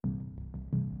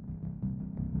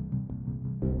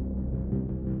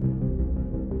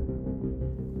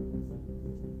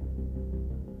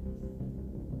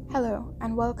Hello,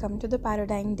 and welcome to the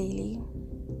Paradigm Daily.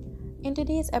 In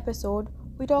today's episode,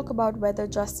 we talk about whether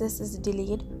justice is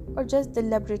delayed or just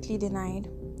deliberately denied.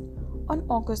 On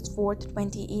August 4th,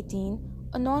 2018,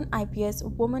 a non-IPS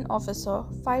woman officer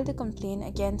filed a complaint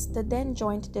against the then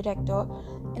Joint Director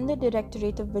in the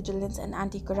Directorate of Vigilance and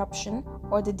Anti-Corruption,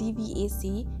 or the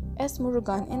DVAC, S.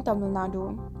 Murugan in Tamil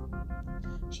Nadu.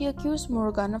 She accused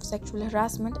Murugan of sexual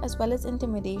harassment as well as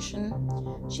intimidation.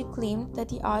 She claimed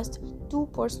that he asked two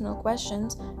personal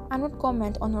questions and would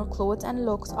comment on her clothes and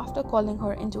looks after calling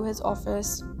her into his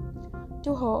office.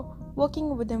 To her,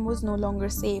 working with him was no longer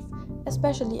safe,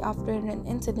 especially after an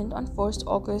incident on 1st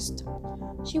August.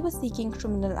 She was seeking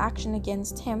criminal action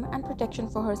against him and protection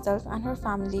for herself and her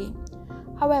family.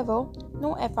 However,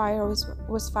 no FIR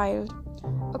was filed.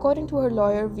 According to her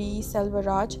lawyer V.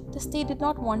 Selvaraj, the state did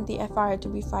not want the FIR to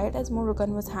be filed as Murugan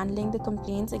was handling the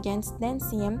complaints against then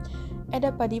CM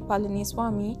Edapadi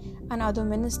Palaniswamy and other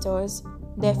ministers.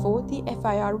 Therefore, the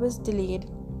FIR was delayed.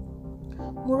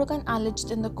 Murugan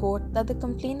alleged in the court that the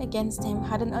complaint against him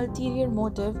had an ulterior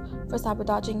motive for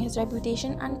sabotaging his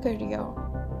reputation and career.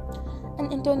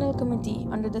 An internal committee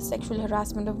under the Sexual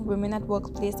Harassment of Women at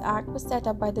Workplace Act was set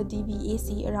up by the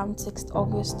DVAC around 6th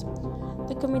August.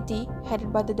 The committee,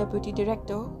 headed by the deputy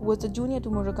director, who was a junior to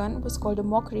Murugan, was called a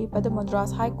mockery by the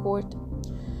Madras High Court,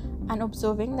 and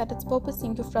observing that its purpose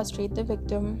seemed to frustrate the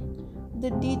victim.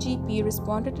 The DGP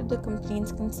responded to the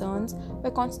complaint's concerns by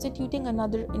constituting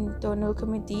another internal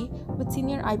committee with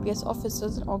senior IPS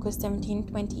officers on August 17,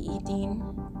 2018.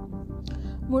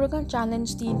 Murugan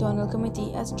challenged the internal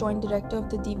committee as joint director of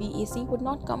the DVAC would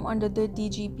not come under the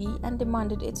DGP and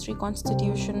demanded its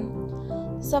reconstitution.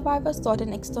 The survivors sought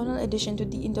an external addition to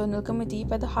the internal committee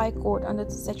by the High Court under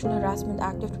the Sexual Harassment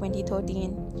Act of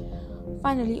 2013.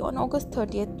 Finally, on August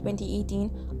 30,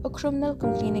 2018, a criminal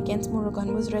complaint against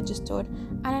Murugan was registered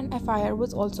and an FIR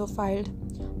was also filed.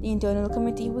 The internal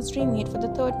committee was remade for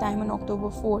the third time on October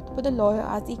 4th with a lawyer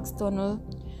as the external.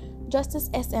 Justice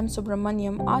S. M.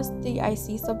 Subramaniam asked the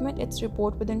IC submit its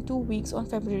report within 2 weeks on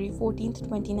February 14,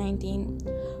 2019.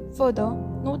 Further,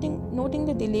 noting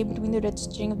the delay between the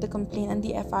registering of the complaint and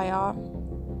the FIR,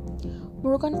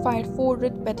 Murugan filed 4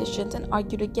 writ petitions and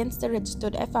argued against the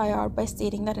registered FIR by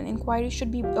stating that an inquiry should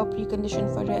be a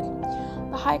precondition for it.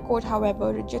 The High Court,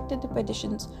 however, rejected the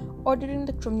petitions, ordering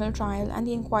the criminal trial and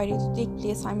the inquiry to take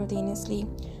place simultaneously,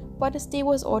 but a stay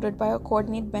was ordered by a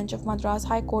coordinate bench of Madras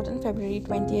High Court on February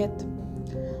 20th.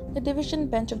 The division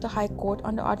bench of the High Court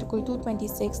under Article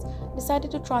 226 decided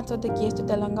to transfer the case to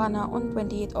Telangana on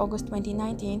 28 August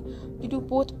 2019 due to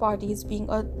both parties being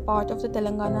a part of the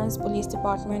Telangana's police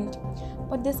department.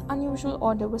 But this unusual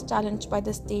order was challenged by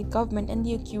the state government and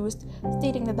the accused,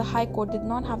 stating that the High Court did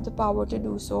not have the power to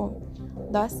do so.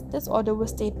 Thus, this order was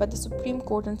stayed by the Supreme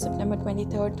Court on September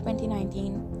 23,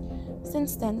 2019.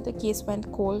 Since then, the case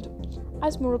went cold.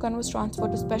 As Murugan was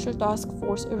transferred to Special Task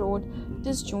Force Erode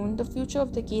this June, the future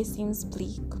of the case seems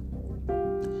bleak.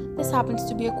 This happens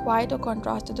to be a quieter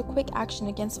contrast to the quick action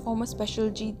against former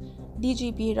Special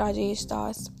DGP Rajesh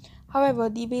Das. However,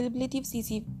 the availability of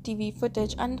CCTV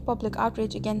footage and public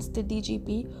outrage against the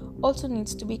DGP also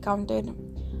needs to be counted.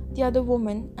 The other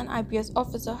woman, an IPS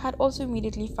officer, had also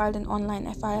immediately filed an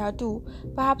online FIR too,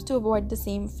 perhaps to avoid the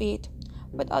same fate.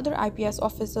 With other IPS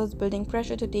officers building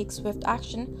pressure to take swift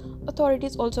action,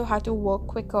 authorities also had to work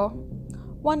quicker.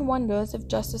 One wonders if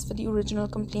justice for the original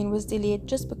complaint was delayed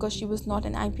just because she was not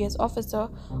an IPS officer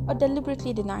or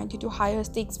deliberately denied due to higher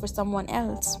stakes for someone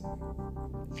else.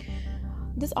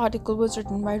 This article was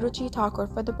written by Ruchi Thakur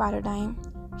for The Paradigm.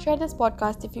 Share this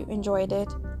podcast if you enjoyed it.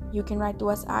 You can write to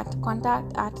us at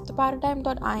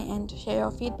contact@theparadigm.in to share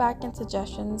your feedback and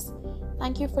suggestions.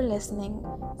 Thank you for listening.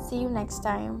 See you next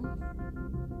time.